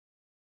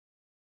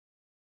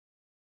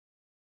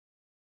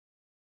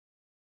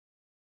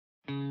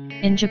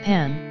In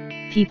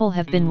Japan, people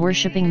have been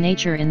worshipping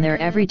nature in their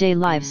everyday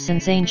lives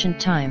since ancient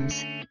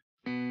times.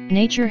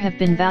 Nature have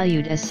been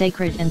valued as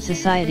sacred and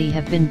society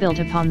have been built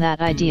upon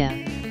that idea.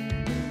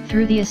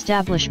 Through the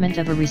establishment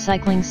of a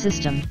recycling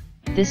system,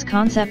 this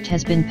concept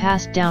has been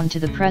passed down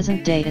to the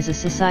present day as a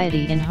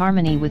society in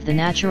harmony with the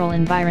natural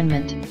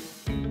environment.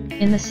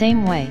 In the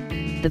same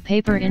way, the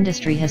paper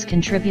industry has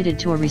contributed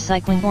to a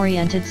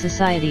recycling-oriented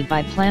society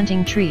by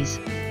planting trees,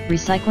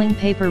 recycling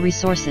paper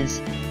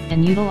resources,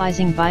 and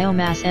utilizing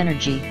biomass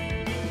energy.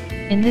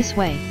 In this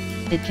way,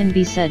 it can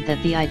be said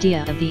that the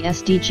idea of the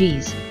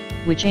SDGs,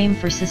 which aim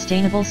for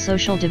sustainable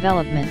social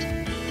development,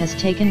 has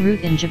taken root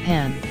in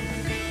Japan.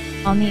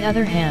 On the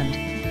other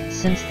hand,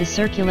 since the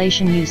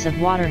circulation use of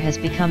water has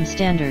become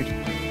standard,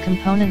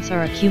 components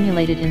are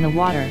accumulated in the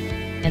water,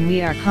 and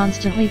we are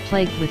constantly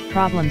plagued with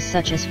problems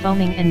such as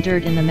foaming and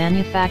dirt in the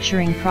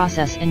manufacturing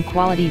process and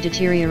quality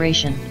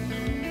deterioration.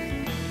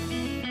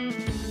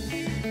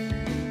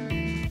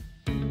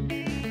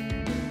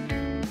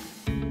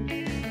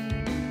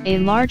 A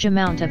large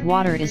amount of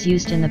water is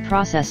used in the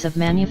process of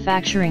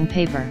manufacturing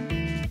paper.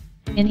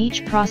 In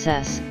each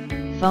process,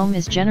 foam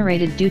is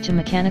generated due to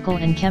mechanical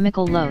and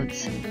chemical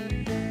loads.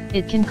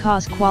 It can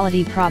cause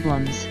quality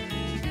problems.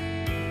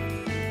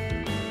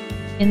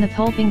 In the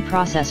pulping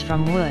process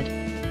from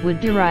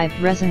wood-derived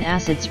resin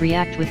acids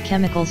react with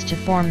chemicals to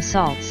form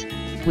salts,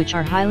 which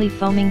are highly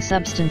foaming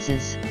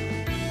substances.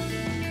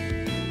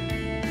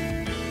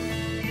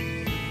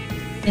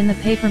 In the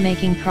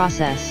paper-making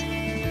process,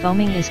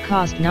 foaming is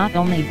caused not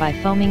only by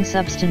foaming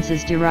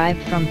substances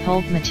derived from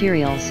pulp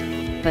materials,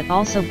 but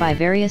also by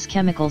various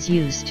chemicals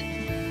used.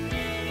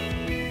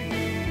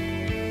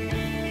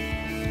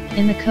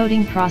 In the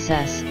coating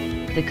process,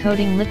 the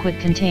coating liquid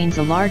contains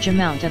a large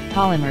amount of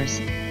polymers,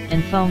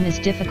 and foam is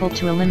difficult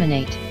to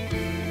eliminate.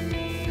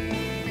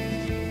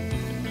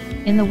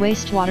 In the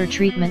wastewater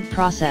treatment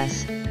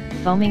process,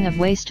 foaming of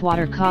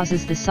wastewater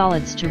causes the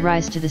solids to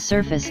rise to the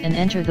surface and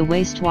enter the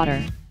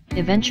wastewater,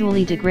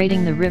 eventually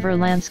degrading the river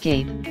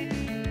landscape.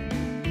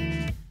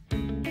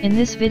 In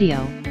this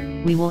video,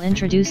 we will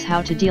introduce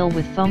how to deal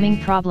with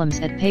foaming problems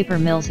at paper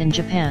mills in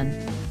Japan,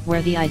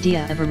 where the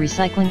idea of a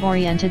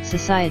recycling-oriented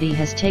society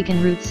has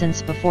taken root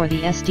since before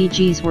the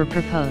SDGs were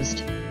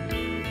proposed.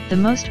 The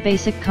most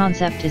basic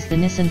concept is the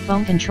NISSIN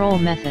foam control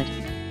method.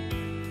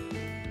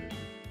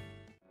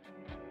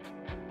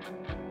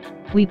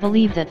 We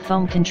believe that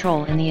foam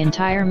control in the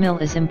entire mill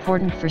is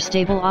important for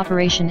stable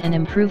operation and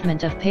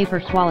improvement of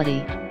paper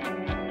quality.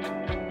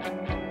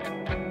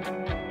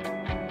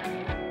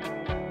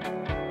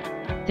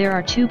 There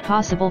are two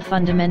possible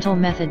fundamental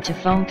methods to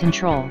foam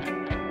control.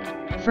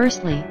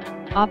 Firstly,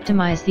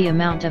 optimize the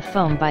amount of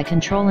foam by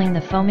controlling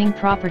the foaming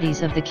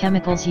properties of the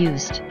chemicals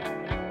used.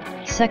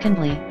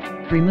 Secondly,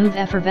 remove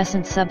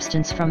effervescent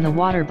substance from the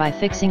water by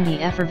fixing the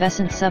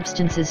effervescent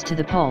substances to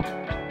the pulp.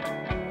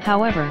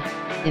 However,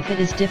 if it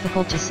is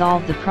difficult to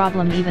solve the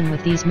problem even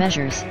with these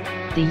measures,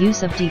 the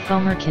use of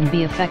defoamer can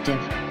be effective.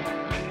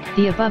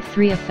 The above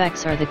three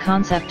effects are the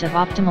concept of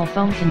optimal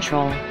foam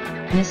control,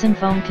 NISSIN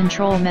foam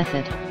control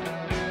method.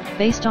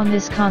 Based on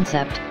this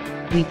concept,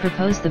 we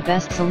propose the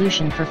best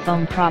solution for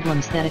foam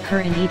problems that occur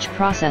in each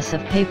process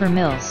of paper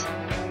mills.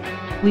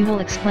 We will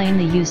explain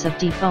the use of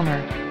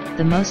defoamer,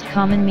 the most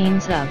common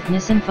means of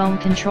NISSIN foam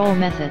control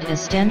method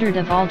as standard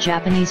of all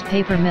Japanese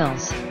paper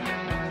mills.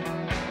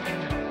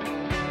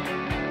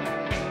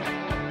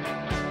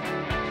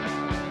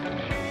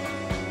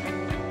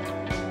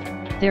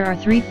 There are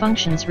three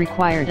functions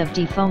required of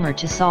defoamer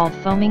to solve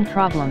foaming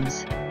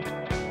problems.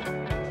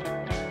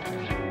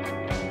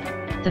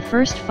 The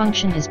first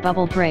function is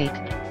bubble break,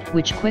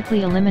 which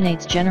quickly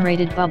eliminates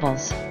generated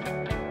bubbles.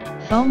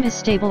 Foam is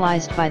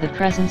stabilized by the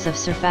presence of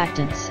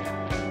surfactants.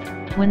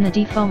 When the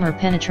defoamer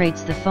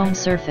penetrates the foam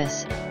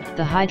surface,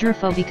 the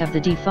hydrophobic of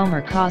the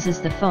defoamer causes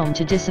the foam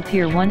to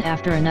disappear one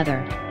after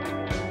another.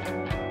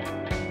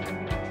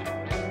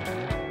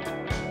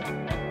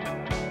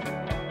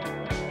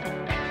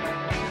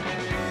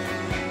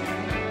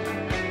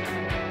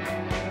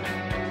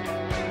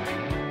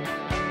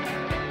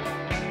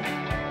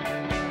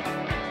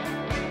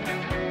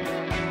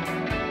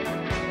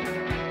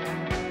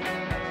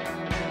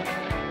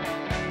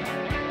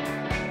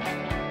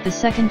 The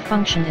second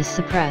function is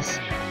suppress,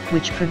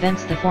 which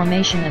prevents the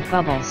formation of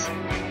bubbles.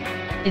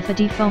 If a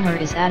defoamer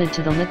is added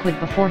to the liquid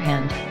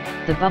beforehand,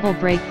 the bubble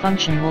break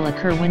function will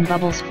occur when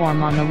bubbles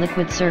form on the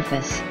liquid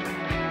surface.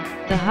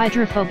 The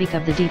hydrophobic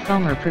of the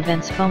defoamer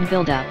prevents foam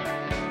buildup.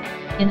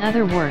 In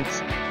other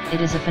words,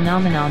 it is a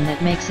phenomenon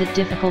that makes it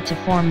difficult to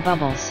form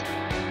bubbles.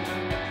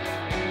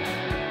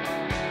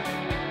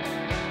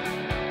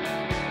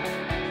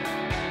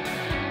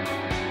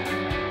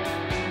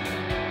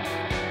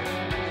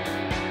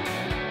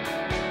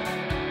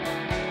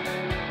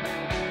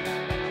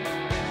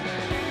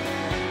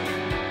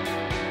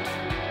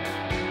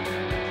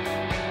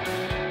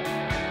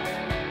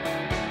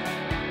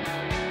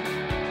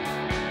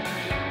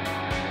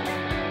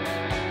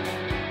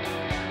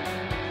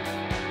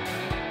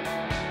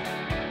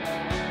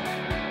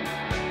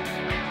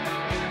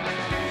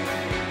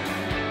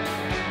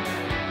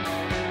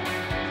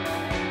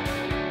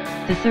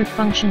 The third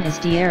function is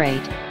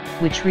deaerate,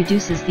 which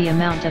reduces the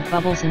amount of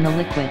bubbles in the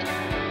liquid.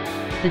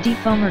 The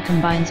defoamer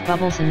combines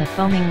bubbles in the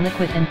foaming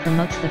liquid and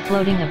promotes the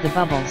floating of the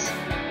bubbles.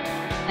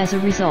 As a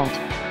result,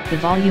 the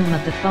volume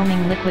of the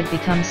foaming liquid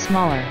becomes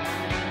smaller.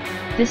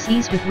 This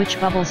ease with which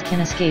bubbles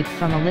can escape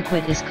from a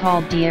liquid is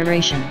called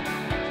deaeration.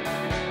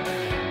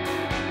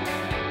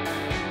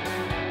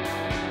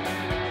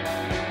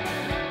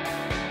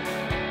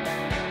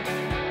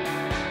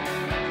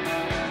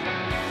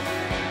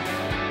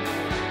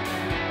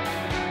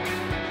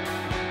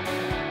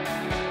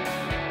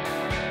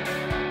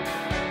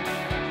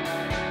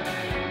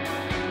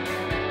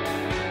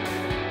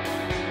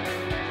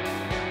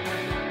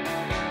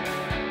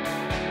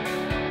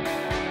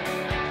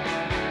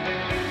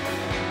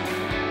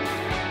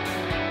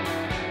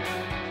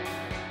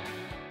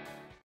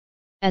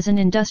 As an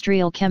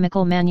industrial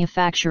chemical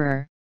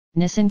manufacturer,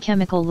 NISSIN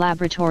Chemical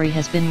Laboratory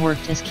has been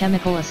worked as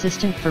chemical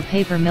assistant for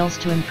paper mills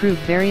to improve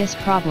various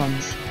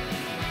problems.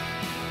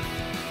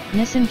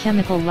 NISSIN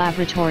Chemical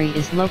Laboratory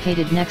is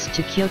located next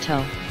to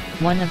Kyoto,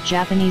 one of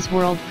Japanese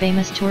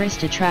world-famous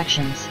tourist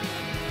attractions.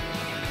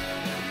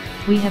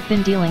 We have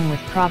been dealing with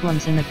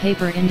problems in the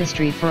paper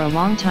industry for a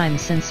long time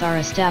since our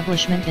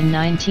establishment in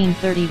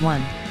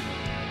 1931.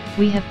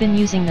 We have been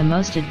using the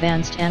most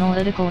advanced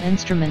analytical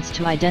instruments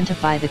to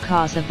identify the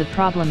cause of the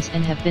problems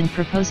and have been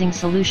proposing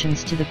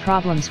solutions to the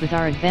problems with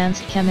our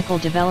advanced chemical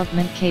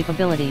development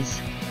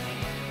capabilities.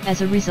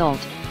 As a result,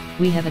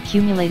 we have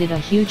accumulated a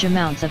huge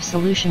amounts of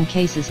solution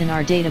cases in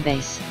our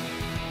database.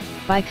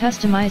 By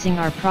customizing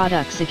our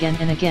products again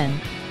and again,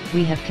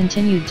 we have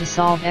continued to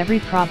solve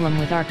every problem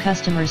with our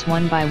customers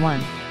one by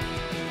one.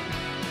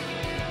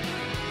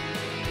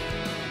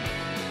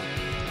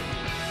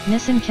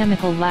 NISSIN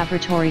Chemical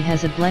Laboratory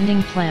has a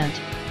blending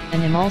plant,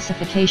 an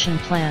emulsification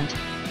plant,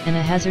 and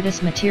a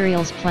hazardous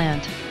materials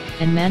plant,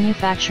 and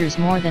manufactures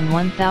more than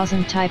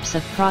 1,000 types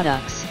of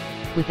products,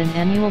 with an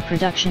annual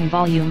production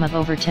volume of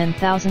over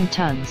 10,000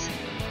 tons.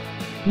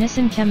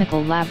 NISSIN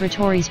Chemical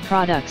Laboratory's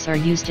products are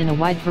used in a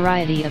wide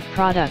variety of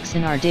products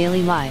in our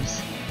daily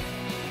lives.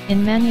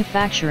 In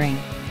manufacturing,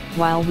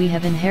 while we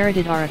have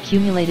inherited our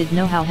accumulated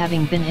know-how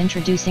having been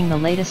introducing the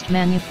latest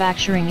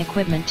manufacturing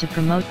equipment to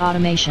promote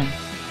automation,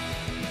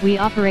 we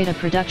operate a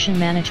production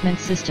management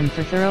system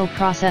for thorough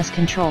process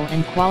control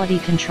and quality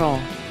control.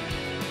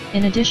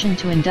 In addition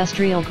to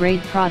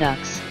industrial-grade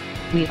products,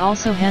 we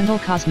also handle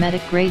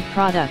cosmetic-grade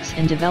products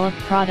and develop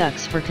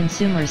products for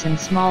consumers in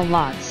small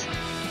lots.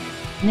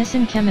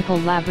 NISSIN Chemical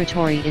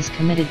Laboratory is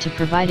committed to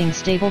providing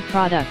stable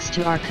products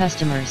to our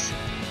customers.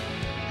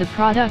 The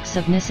products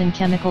of NISSIN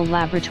Chemical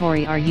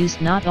Laboratory are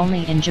used not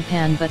only in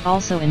Japan but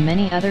also in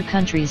many other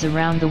countries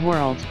around the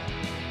world.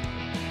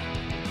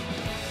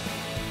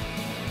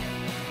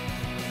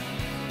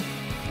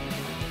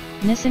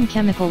 NISSIN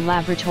Chemical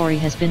Laboratory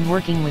has been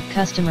working with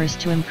customers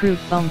to improve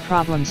foam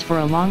problems for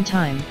a long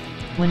time,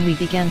 when we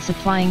began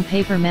supplying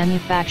paper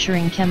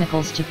manufacturing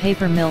chemicals to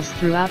paper mills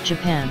throughout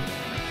Japan.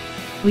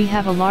 We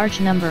have a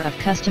large number of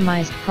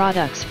customized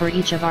products for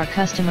each of our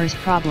customers'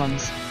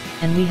 problems,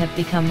 and we have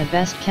become the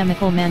best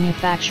chemical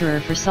manufacturer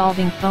for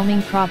solving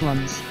foaming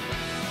problems.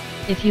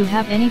 If you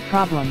have any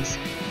problems,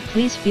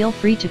 please feel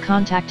free to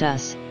contact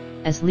us,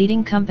 as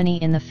leading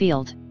company in the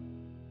field.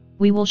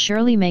 We will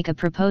surely make a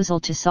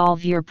proposal to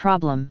solve your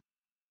problem.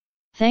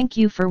 Thank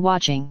you for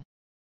watching.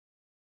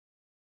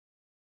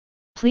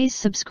 Please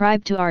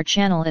subscribe to our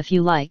channel if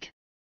you like.